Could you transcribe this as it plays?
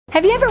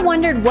Have you ever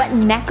wondered what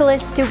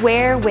necklace to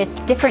wear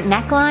with different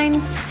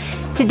necklines?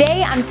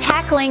 Today I'm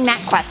tackling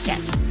that question.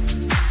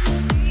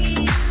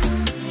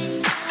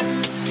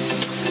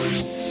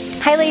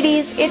 Hi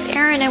ladies, it's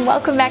Erin and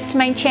welcome back to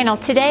my channel.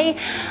 Today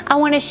I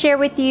want to share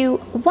with you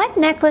what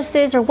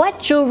necklaces or what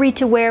jewelry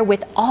to wear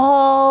with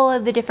all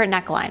of the different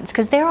necklines,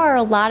 because there are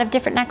a lot of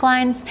different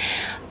necklines.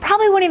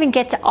 Probably won't even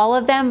get to all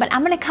of them, but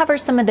I'm going to cover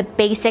some of the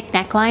basic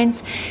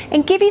necklines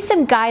and give you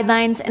some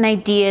guidelines and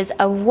ideas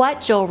of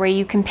what jewelry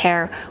you can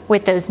pair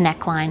with those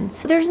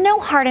necklines. There's no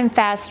hard and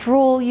fast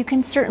rule. You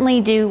can certainly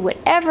do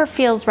whatever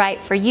feels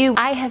right for you.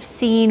 I have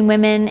seen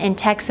women in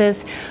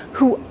Texas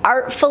who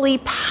artfully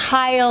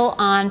pile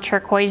on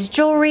turquoise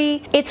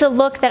jewelry. It's a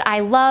look that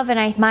I love and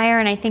I admire,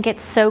 and I think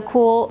it's so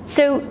cool.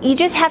 So you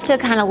just have to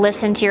kind of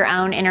listen to your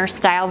own inner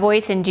style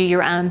voice and do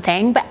your own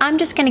thing. But I'm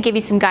just going to give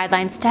you some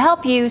guidelines to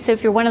help you. So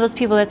if you're one of those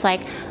people that's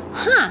like,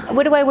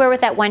 what do I wear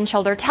with that one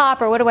shoulder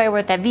top? Or what do I wear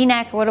with that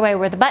V-neck? Or what do I wear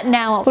with the button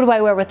down? What do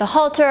I wear with the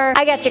halter?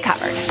 I got you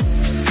covered.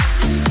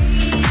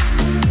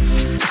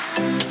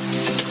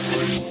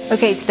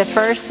 Okay, so the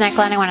first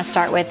neckline I want to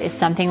start with is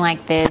something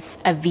like this,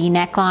 a V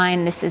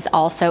neckline. This is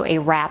also a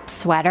wrap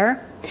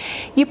sweater.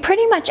 You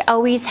pretty much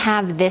always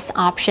have this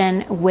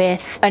option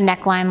with a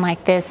neckline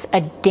like this,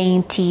 a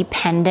dainty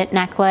pendant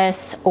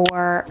necklace,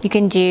 or you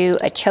can do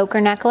a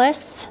choker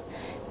necklace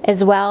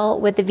as well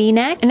with the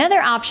V-neck.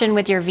 Another option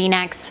with your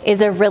V-necks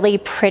is a really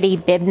pretty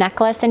bib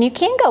necklace, and you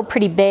can go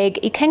pretty big.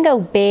 You can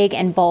go big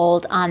and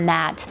bold on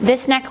that.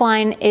 This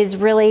neckline is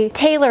really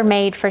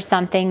tailor-made for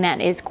something that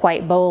is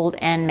quite bold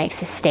and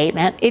makes a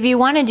statement. If you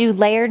want to do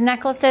layered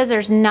necklaces,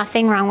 there's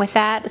nothing wrong with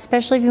that,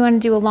 especially if you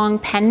want to do a long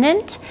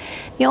pendant.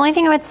 The only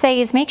thing I would say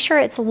is make sure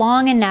it's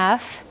long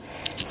enough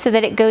so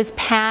that it goes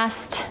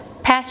past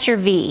your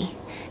V,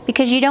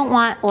 because you don't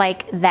want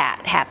like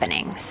that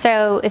happening.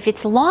 So if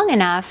it's long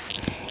enough,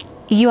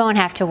 you won't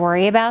have to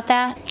worry about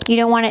that. You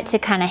don't want it to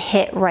kind of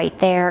hit right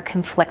there,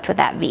 conflict with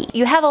that V.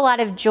 You have a lot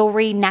of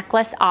jewelry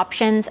necklace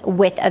options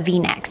with a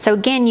V-neck. So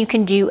again, you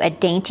can do a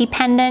dainty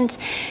pendant,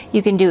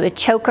 you can do a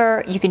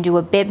choker, you can do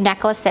a bib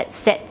necklace that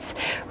sits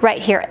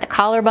right here at the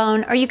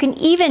collarbone, or you can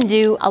even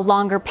do a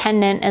longer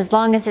pendant as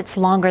long as it's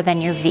longer than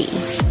your V.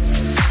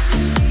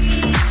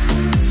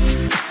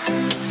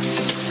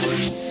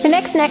 The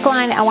next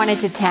neckline I wanted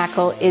to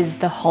tackle is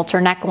the halter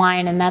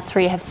neckline, and that's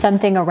where you have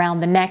something around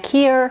the neck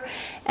here,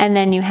 and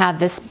then you have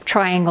this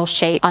triangle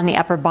shape on the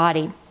upper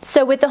body.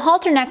 So with the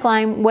halter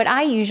neckline, what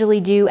I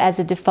usually do as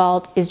a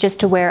default is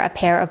just to wear a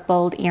pair of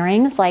bold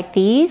earrings like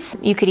these.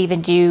 You could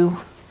even do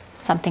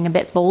something a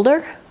bit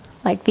bolder,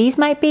 like these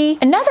might be.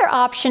 Another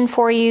option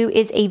for you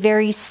is a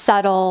very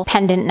subtle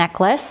pendant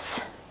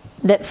necklace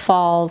that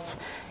falls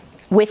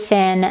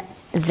within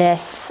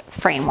this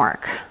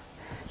framework.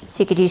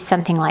 So you could do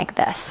something like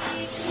this.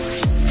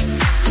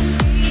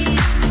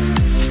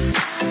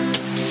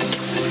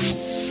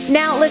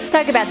 Now let's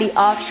talk about the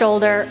off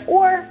shoulder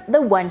or the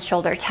one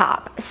shoulder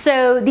top.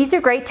 So these are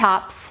great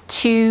tops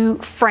to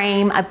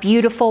frame a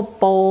beautiful,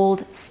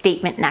 bold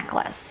statement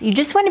necklace. You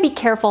just want to be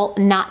careful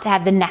not to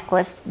have the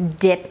necklace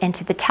dip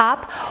into the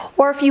top,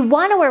 or if you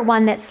want to wear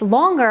one that's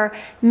longer,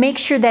 make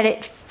sure that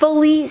it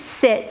fully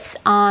sits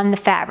on the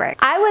fabric.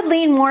 I would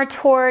lean more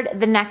toward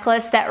the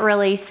necklace that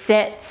really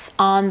sits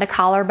on the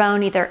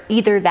collarbone,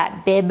 either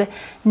that bib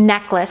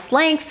necklace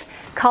length,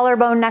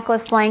 collarbone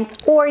necklace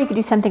length, or you could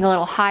do something a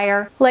little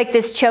higher like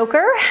this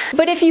choker.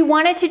 But if you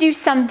wanted to do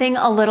something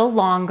a little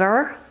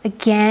longer,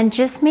 again,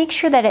 just make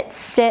sure that it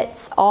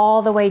sits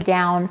all the way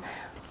down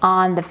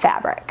on the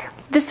fabric.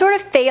 The sort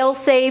of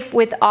fail-safe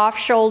with off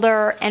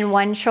shoulder and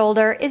one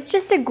shoulder is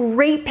just a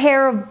great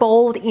pair of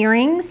bold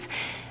earrings.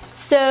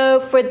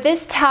 So for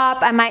this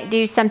top, I might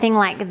do something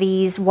like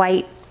these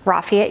white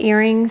raffia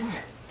earrings.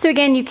 So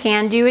again, you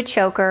can do a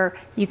choker,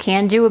 you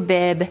can do a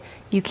bib,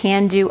 you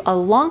can do a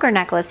longer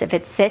necklace if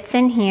it sits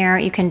in here,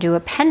 you can do a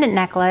pendant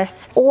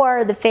necklace,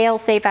 or the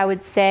fail-safe I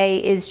would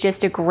say is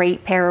just a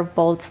great pair of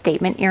bold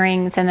statement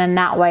earrings, and then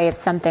that way if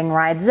something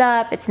rides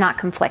up, it's not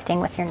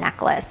conflicting with your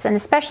necklace. And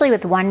especially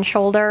with one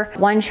shoulder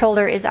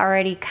is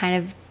already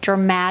kind of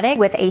dramatic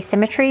with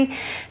asymmetry,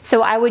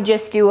 so I would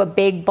just do a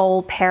big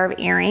bold pair of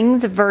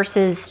earrings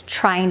versus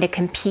trying to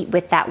compete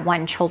with that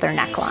one shoulder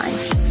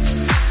neckline.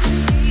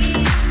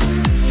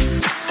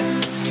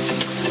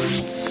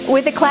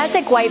 With a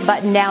classic white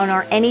button down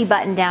or any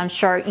button down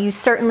shirt, you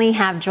certainly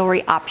have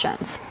jewelry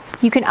options.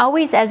 You can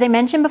always, as I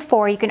mentioned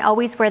before, you can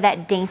always wear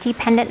that dainty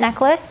pendant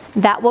necklace.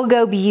 That will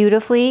go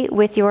beautifully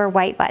with your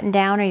white button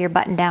down or your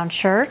button down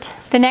shirt.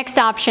 The next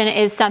option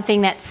is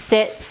something that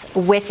sits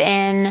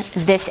within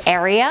this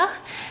area.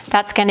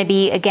 That's going to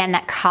be, again,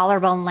 that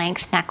collarbone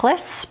length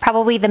necklace,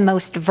 probably the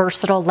most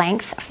versatile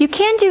length. You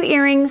can do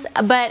earrings,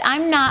 but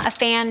I'm not a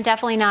fan,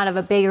 definitely not of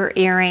a bigger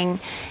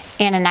earring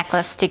and a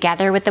necklace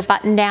together with the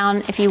button down.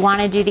 If you want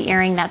to do the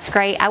earring, that's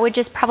great. I would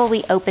just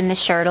probably open the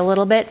shirt a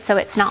little bit so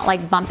it's not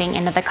like bumping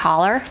into the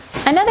collar.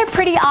 Another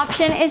pretty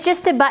option is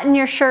just to button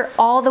your shirt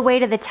all the way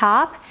to the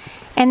top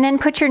and then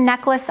put your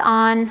necklace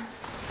on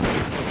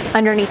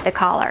underneath the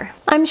collar.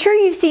 I'm sure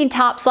you've seen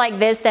tops like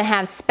this that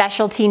have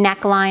specialty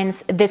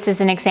necklines. This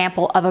is an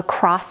example of a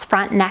cross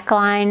front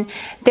neckline.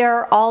 There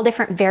are all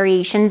different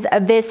variations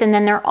of this, and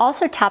then there are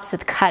also tops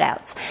with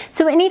cutouts.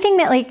 So anything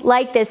that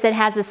like this that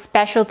has a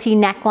specialty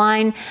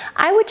neckline,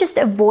 I would just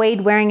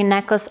avoid wearing a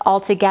necklace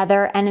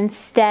altogether and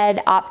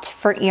instead opt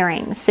for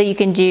earrings. So you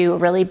can do a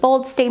really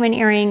bold statement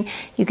earring,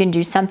 you can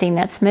do something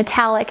that's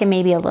metallic and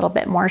maybe a little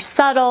bit more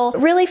subtle.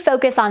 Really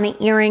focus on the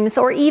earrings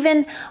or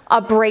even a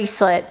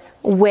bracelet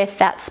with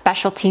that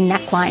specialty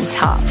neckline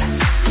top.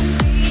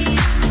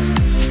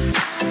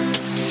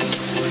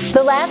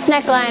 The last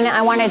neckline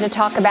I wanted to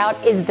talk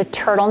about is the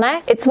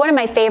turtleneck. It's one of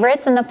my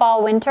favorites in the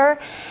fall winter,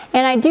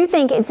 and I do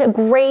think it's a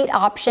great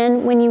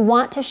option when you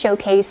want to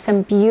showcase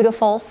some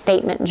beautiful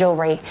statement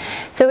jewelry.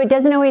 So it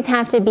doesn't always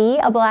have to be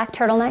a black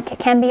turtleneck, it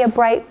can be a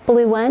bright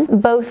blue one.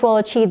 Both will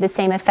achieve the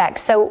same effect.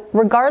 So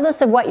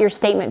regardless of what your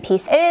statement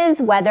piece is,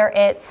 whether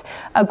it's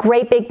a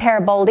great big pair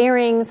of bold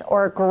earrings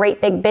or a great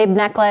big bib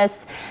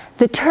necklace,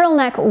 the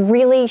turtleneck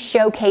really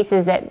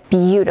showcases it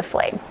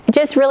beautifully. It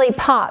just really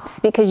pops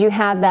because you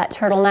have that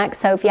turtleneck.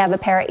 So if you have a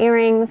pair of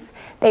earrings,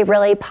 they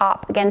really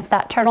pop against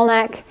that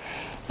turtleneck.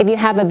 If you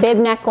have a bib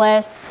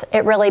necklace,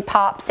 it really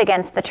pops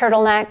against the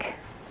turtleneck.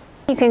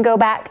 You can go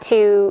back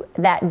to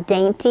that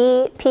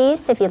dainty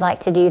piece if you'd like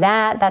to do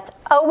that. That's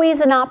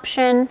always an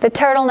option. The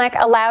turtleneck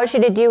allows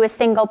you to do a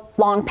single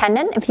long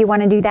pendant if you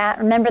want to do that.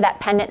 Remember that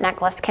pendant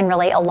necklace can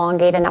really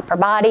elongate an upper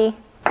body.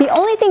 The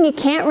only thing you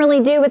can't really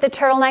do with the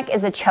turtleneck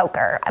is a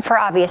choker, for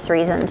obvious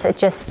reasons. It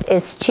just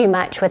is too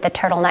much with the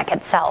turtleneck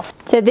itself.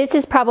 So this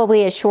is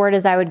probably as short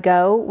as I would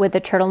go with the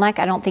turtleneck.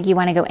 I don't think you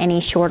want to go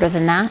any shorter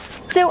than that.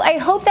 So I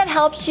hope that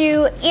helps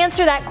you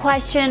answer that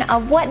question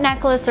of what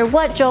necklace or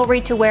what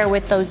jewelry to wear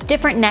with those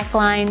different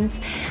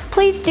necklines.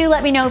 Please do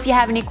let me know if you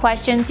have any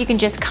questions. You can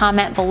just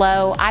comment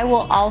below. I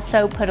will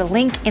also put a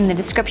link in the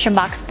description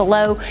box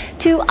below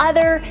to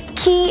other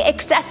key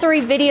accessory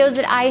videos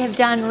that I have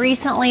done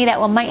recently that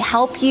might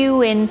help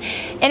you in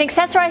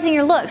accessorizing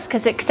your looks,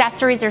 because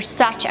accessories are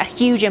such a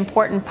huge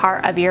important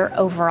part of your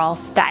overall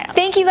style.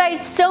 Thank you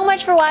guys so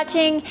much for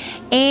watching,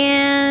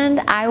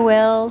 and I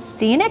will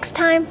see you next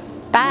time.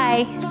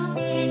 Bye.